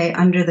 Okay,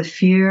 under the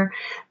fear,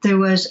 there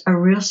was a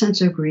real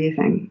sense of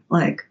grieving,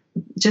 like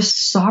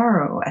just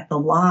sorrow at the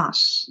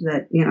loss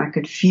that, I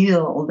could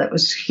feel that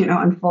was,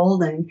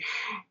 unfolding.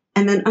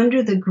 And then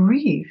under the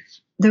grief,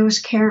 there was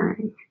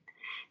caring.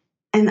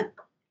 And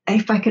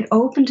if I could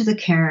open to the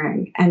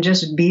caring and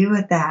just be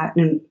with that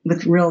and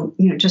with real,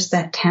 just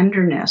that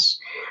tenderness,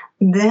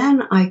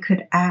 then I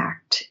could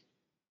act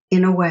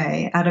in a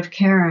way out of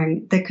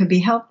caring that could be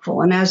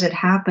helpful. And as it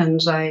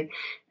happens, I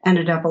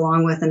ended up,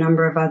 along with a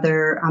number of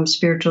other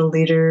spiritual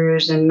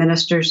leaders and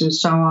ministers and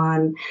so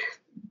on,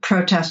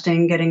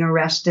 protesting, getting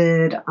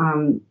arrested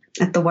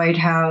at the White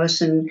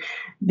House, and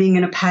being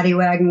in a paddy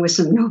wagon with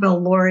some Nobel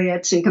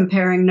laureates and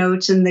comparing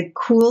notes. And the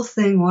cool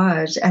thing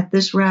was, at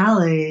this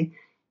rally,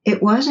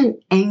 it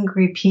wasn't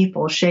angry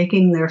people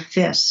shaking their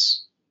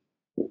fists,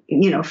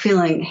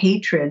 feeling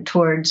hatred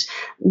towards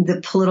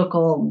the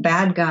political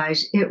bad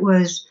guys. It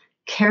was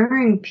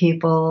caring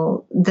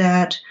people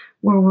that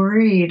were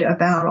worried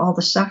about all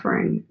the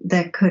suffering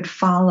that could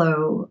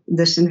follow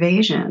this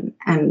invasion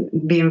and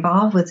be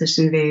involved with this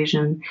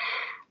invasion.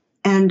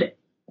 And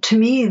to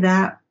me,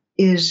 that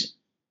is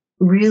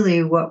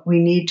really what we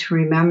need to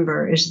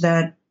remember, is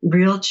that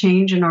real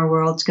change in our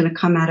world is going to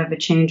come out of a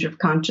change of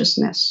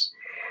consciousness.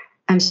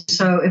 And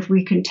so if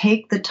we can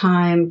take the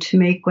time to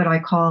make what I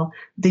call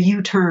the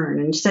U-turn,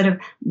 instead of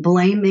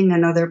blaming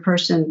another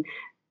person,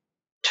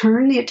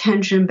 turn the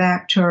attention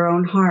back to our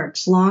own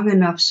hearts long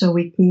enough so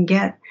we can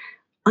get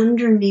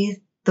underneath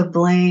the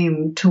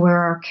blame to where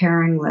our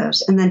caring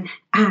lives, and then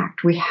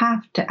act. We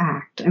have to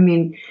act. I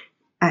mean,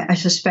 I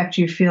suspect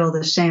you feel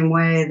the same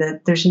way,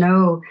 that there's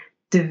no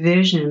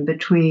division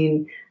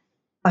between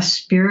a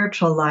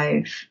spiritual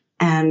life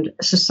and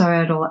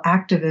societal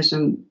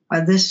activism.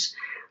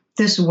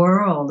 This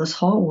world, this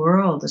whole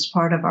world is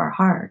part of our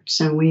hearts,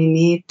 and we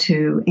need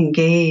to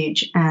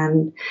engage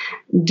and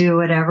do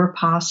whatever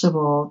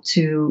possible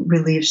to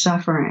relieve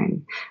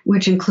suffering,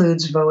 which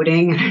includes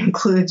voting and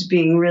includes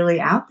being really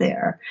out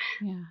there,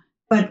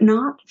 but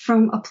not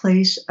from a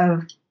place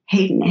of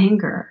hate and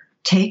anger.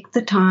 Take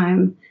the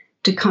time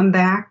to come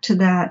back to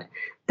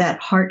that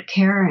heart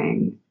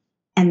caring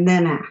and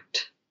then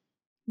act.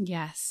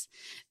 Yes,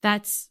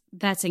 that's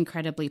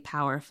incredibly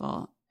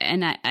powerful.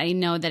 And I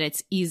know that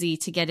it's easy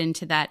to get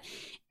into that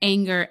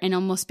anger and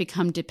almost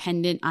become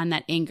dependent on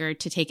that anger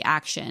to take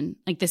action.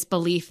 Like this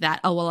belief that,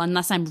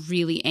 unless I'm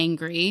really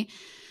angry,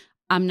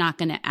 I'm not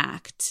going to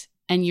act.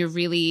 And you're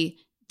really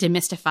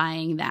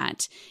demystifying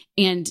that.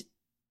 And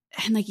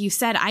like you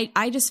said,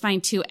 I just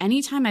find too,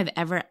 anytime I've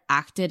ever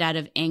acted out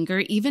of anger,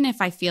 even if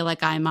I feel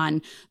like I'm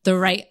on the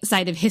right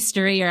side of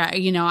history, or,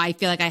 I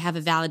feel like I have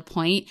a valid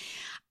point,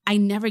 I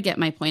never get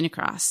my point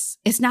across.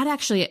 It's not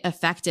actually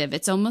effective.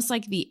 It's almost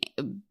like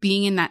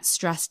being in that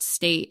stressed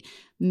state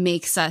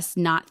makes us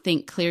not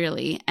think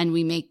clearly, and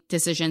we make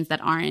decisions that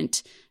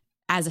aren't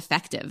as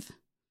effective.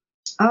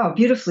 Oh,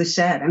 beautifully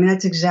said. I mean,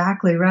 that's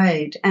exactly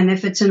right. And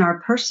if it's in our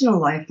personal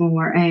life when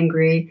we're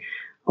angry,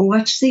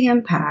 what's the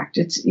impact?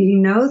 It's,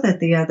 that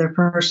the other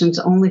person's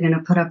only going to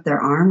put up their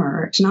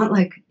armor. It's not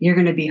like you're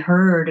going to be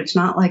heard. It's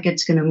not like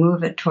it's going to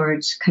move it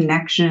towards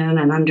connection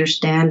and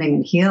understanding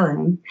and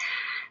healing.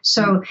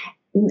 So,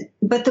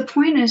 but the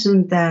point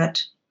isn't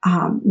that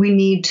we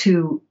need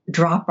to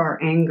drop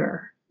our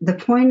anger. The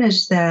point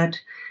is that,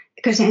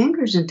 because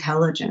anger is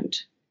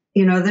intelligent.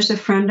 There's a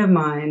friend of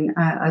mine,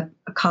 a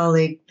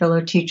colleague,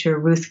 fellow teacher,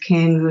 Ruth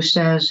King, who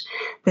says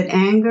that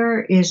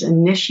anger is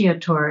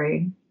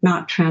initiatory,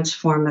 not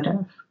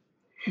transformative.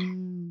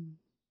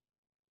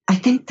 I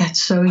think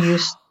that's so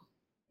useful,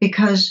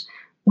 because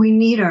we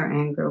need our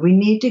anger. We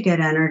need to get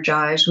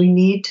energized. We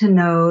need to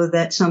know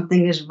that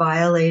something is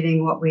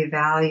violating what we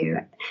value,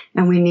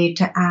 and we need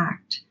to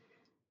act.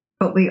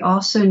 but we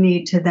also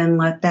need to then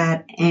let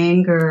that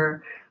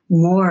anger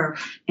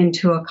morph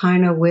into a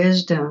kind of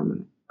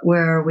wisdom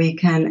where we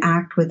can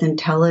act with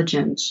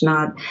intelligence,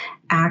 not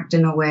act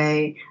in a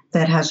way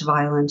that has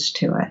violence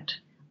to it.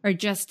 Or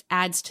just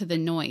adds to the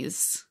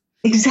noise.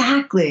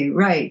 Exactly,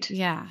 right.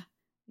 Yeah.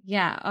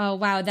 Yeah. Oh,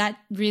 wow. That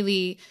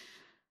really,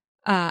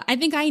 I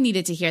think I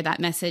needed to hear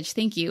that message.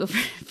 Thank you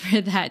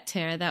for that,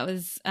 Tara. That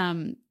was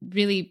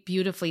really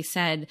beautifully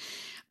said.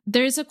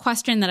 There's a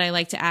question that I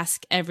like to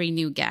ask every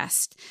new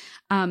guest.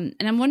 And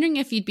I'm wondering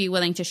if you'd be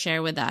willing to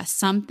share with us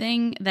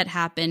something that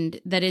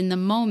happened that in the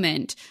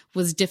moment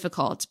was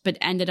difficult, but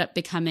ended up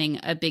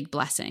becoming a big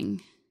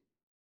blessing.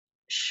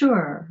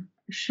 Sure.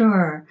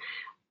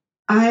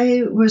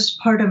 I was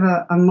part of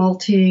a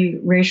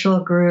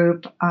multiracial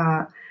group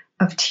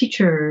of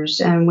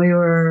teachers, and we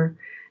were,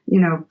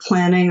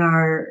 planning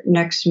our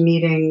next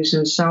meetings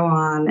and so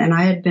on. And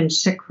I had been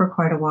sick for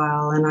quite a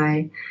while, and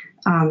I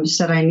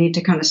said I need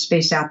to kind of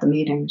space out the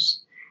meetings.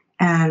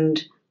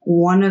 And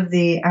one of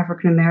the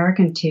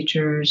African-American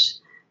teachers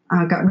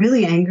got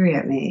really angry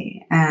at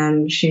me,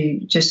 and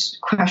she just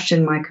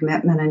questioned my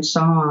commitment and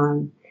so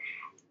on.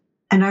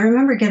 And I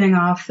remember getting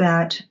off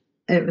that,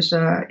 it was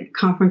a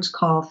conference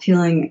call,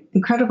 feeling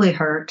incredibly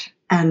hurt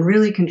and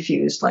really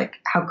confused, like,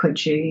 how could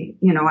she?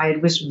 I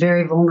was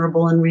very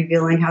vulnerable in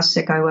revealing how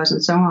sick I was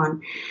and so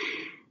on.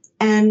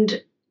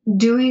 And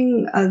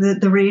doing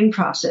the RAIN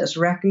process,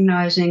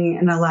 recognizing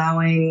and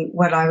allowing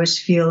what I was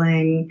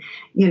feeling,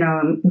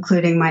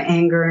 including my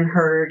anger and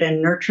hurt,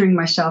 and nurturing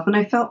myself. And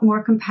I felt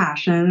more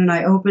compassion, and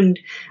I opened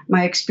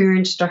my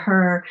experience to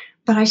her,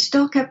 but I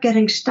still kept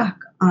getting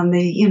stuck on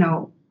the,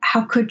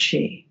 how could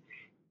she?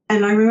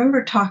 And I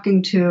remember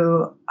talking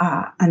to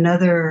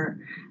another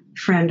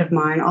friend of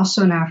mine,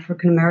 also an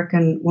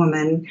African-American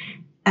woman,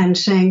 and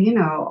saying,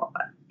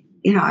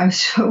 I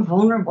was so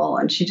vulnerable,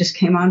 and she just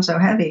came on so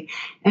heavy.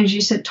 And she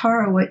said,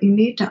 Tara, what you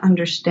need to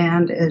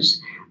understand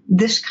is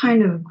this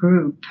kind of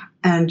group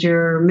and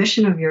your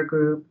mission of your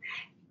group,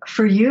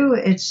 for you,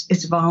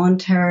 it's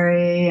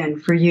voluntary,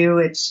 and for you,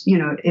 it's,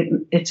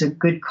 it's a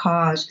good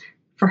cause.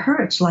 For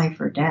her, it's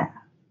life or death.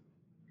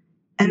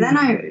 And then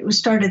I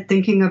started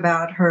thinking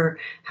about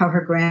how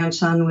her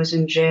grandson was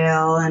in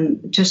jail,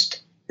 and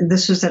just,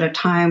 this was at a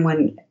time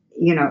when,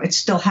 it's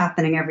still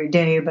happening every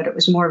day, but it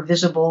was more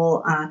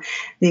visible,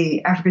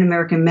 the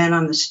African-American men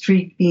on the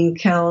street being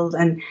killed,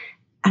 and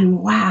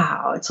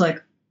wow, it's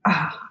like,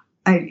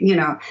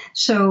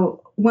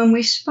 so when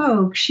we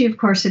spoke, she of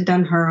course had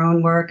done her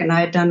own work and I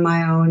had done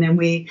my own, and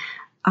we,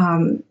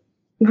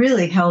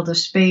 really held a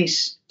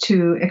space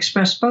to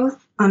express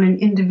both on an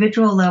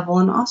individual level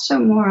and also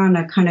more on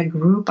a kind of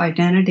group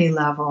identity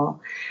level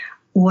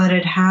what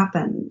had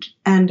happened.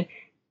 And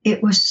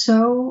it was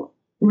so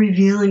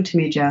revealing to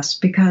me, Jess,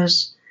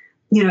 because,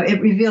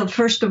 it revealed,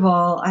 first of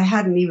all, I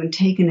hadn't even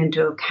taken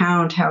into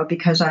account how,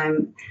 because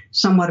I'm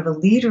somewhat of a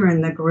leader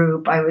in the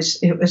group,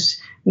 it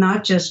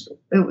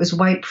was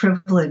white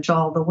privilege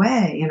all the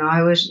way.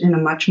 I was in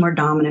a much more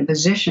dominant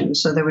position.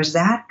 So there was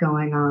that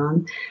going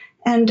on.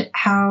 And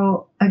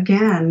how,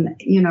 again,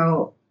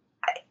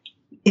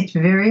 it's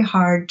very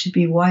hard to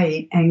be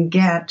white and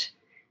get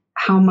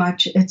how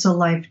much it's a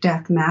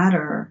life-death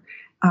matter,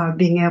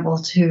 being able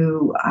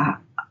to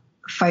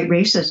fight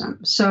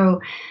racism.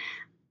 So,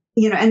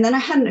 and then I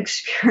had an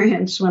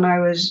experience when I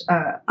was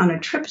on a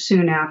trip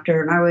soon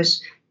after, and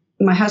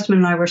my husband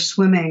and I were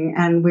swimming,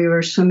 and we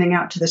were swimming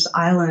out to this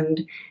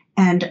island,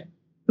 and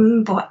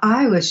boy,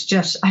 I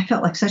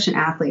felt like such an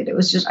athlete.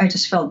 I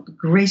just felt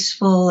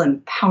graceful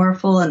and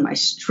powerful, and my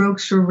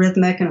strokes were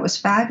rhythmic, and it was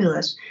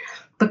fabulous.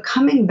 But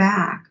coming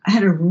back, I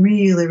had a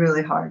really,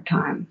 really hard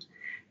time.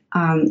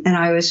 And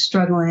I was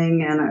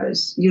struggling, and I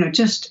was,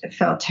 just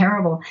felt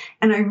terrible.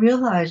 And I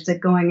realized that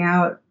going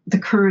out, the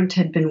current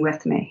had been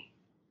with me.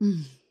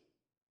 Mm.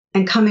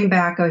 And coming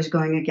back, I was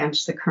going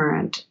against the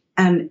current.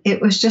 And it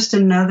was just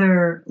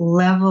another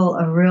level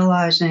of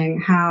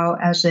realizing how,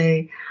 as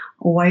a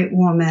white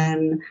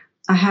woman,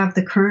 I have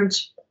the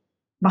currents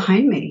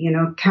behind me,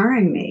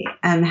 carrying me,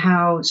 and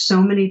how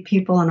so many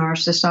people in our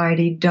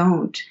society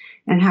don't,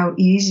 and how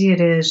easy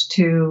it is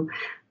to,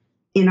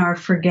 in our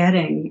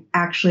forgetting,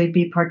 actually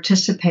be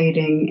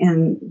participating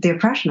in the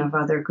oppression of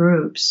other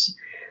groups.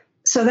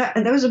 So that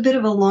was a bit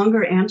of a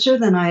longer answer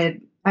than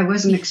I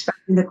wasn't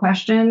expecting the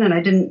question, and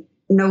I didn't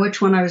know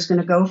which one I was going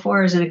to go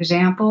for as an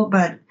example,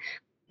 but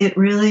it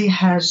really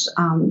has,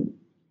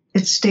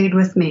 it stayed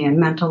with me and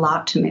meant a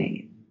lot to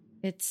me.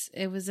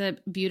 It was a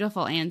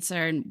beautiful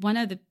answer. And one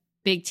of the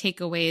big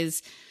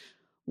takeaways,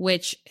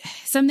 which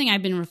something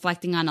I've been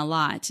reflecting on a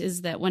lot,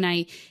 is that when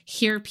I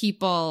hear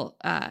people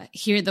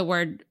hear the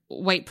word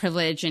white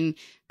privilege and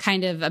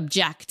kind of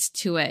object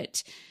to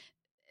it,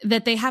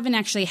 that they haven't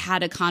actually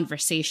had a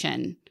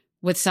conversation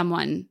with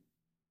someone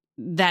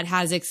that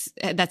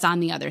that's on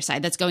the other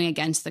side, that's going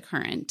against the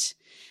current.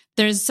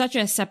 There's such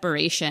a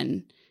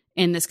separation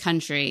in this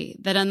country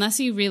that unless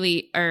you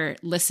really are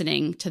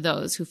listening to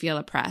those who feel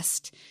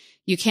oppressed,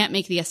 you can't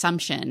make the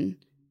assumption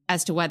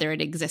as to whether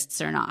it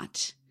exists or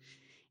not.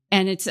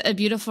 And it's a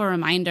beautiful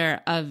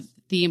reminder of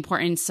the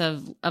importance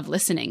of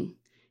listening.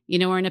 You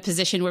know, we're in a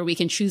position where we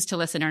can choose to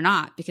listen or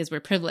not because we're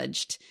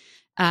privileged,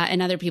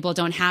 and other people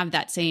don't have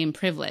that same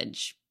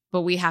privilege.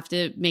 But we have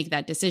to make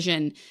that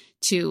decision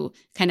to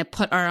kind of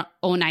put our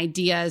own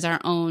ideas, our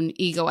own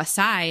ego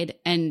aside,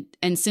 and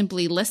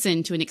simply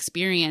listen to an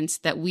experience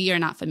that we are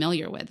not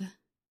familiar with.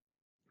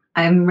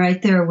 I'm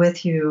right there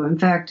with you. In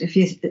fact, if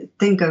you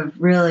think of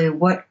really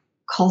what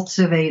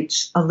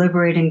cultivates a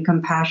liberating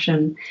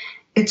compassion,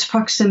 it's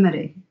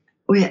proximity.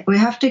 We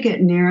have to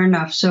get near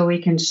enough so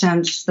we can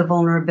sense the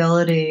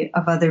vulnerability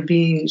of other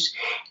beings.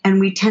 And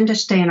we tend to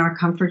stay in our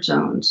comfort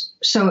zones.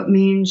 So it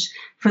means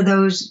for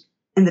those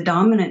in the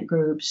dominant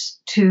groups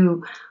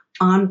to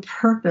on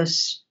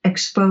purpose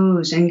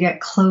expose and get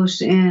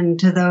close in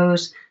to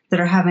those that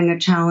are having a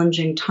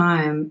challenging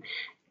time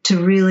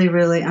to really,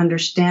 really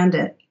understand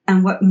it.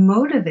 And what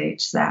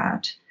motivates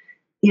that,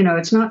 you know,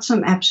 it's not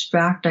some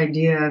abstract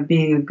idea of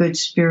being a good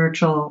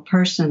spiritual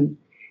person.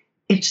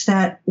 It's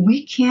that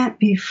we can't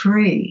be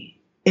free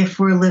if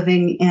we're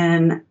living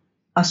in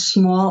a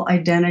small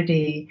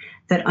identity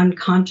that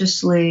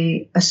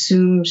unconsciously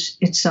assumes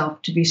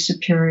itself to be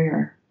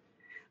superior.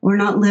 We're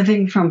not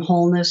living from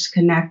wholeness,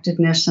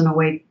 connectedness, and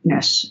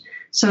awakeness.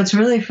 So it's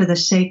really for the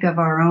sake of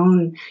our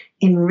own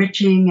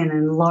enriching and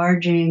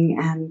enlarging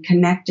and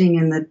connecting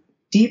in the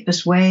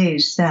deepest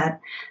ways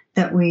that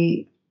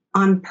we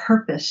on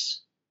purpose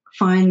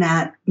find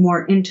that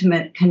more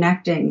intimate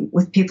connecting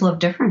with people of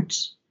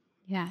difference.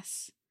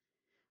 Yes.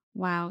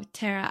 Wow.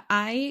 Tara,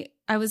 I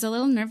was a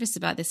little nervous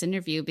about this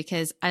interview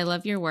because I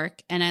love your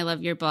work and I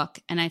love your book,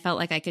 and I felt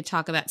like I could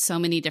talk about so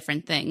many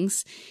different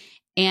things.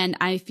 And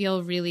I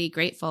feel really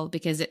grateful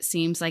because it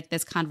seems like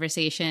this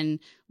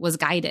conversation was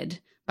guided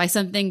by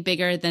something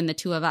bigger than the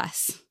two of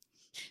us.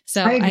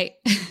 So I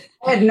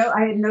had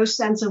no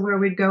sense of where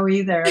we'd go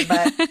either,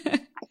 but I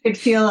could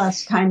feel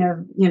us kind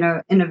of, you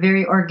know, in a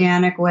very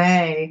organic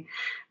way,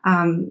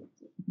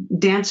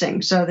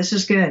 dancing. So this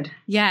is good.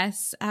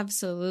 Yes,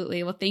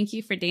 absolutely. Well, thank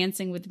you for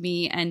dancing with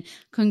me, and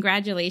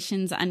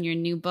congratulations on your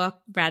new book,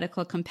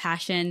 Radical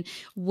Compassion.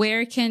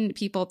 Where can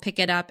people pick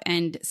it up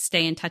and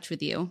stay in touch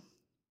with you?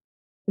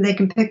 They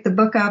can pick the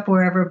book up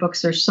wherever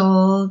books are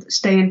sold.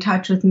 Stay in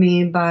touch with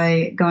me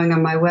by going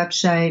on my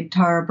website,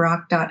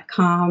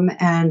 tarabrach.com.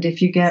 And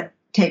if you get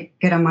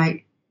on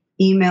my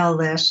email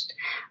list,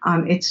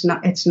 it's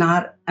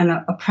not an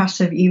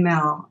oppressive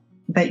email,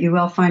 but you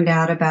will find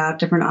out about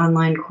different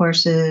online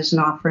courses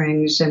and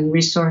offerings and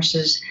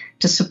resources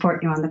to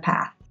support you on the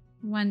path.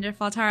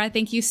 Wonderful, Tara.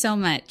 Thank you so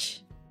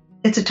much.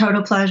 It's a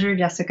total pleasure,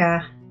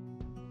 Jessica.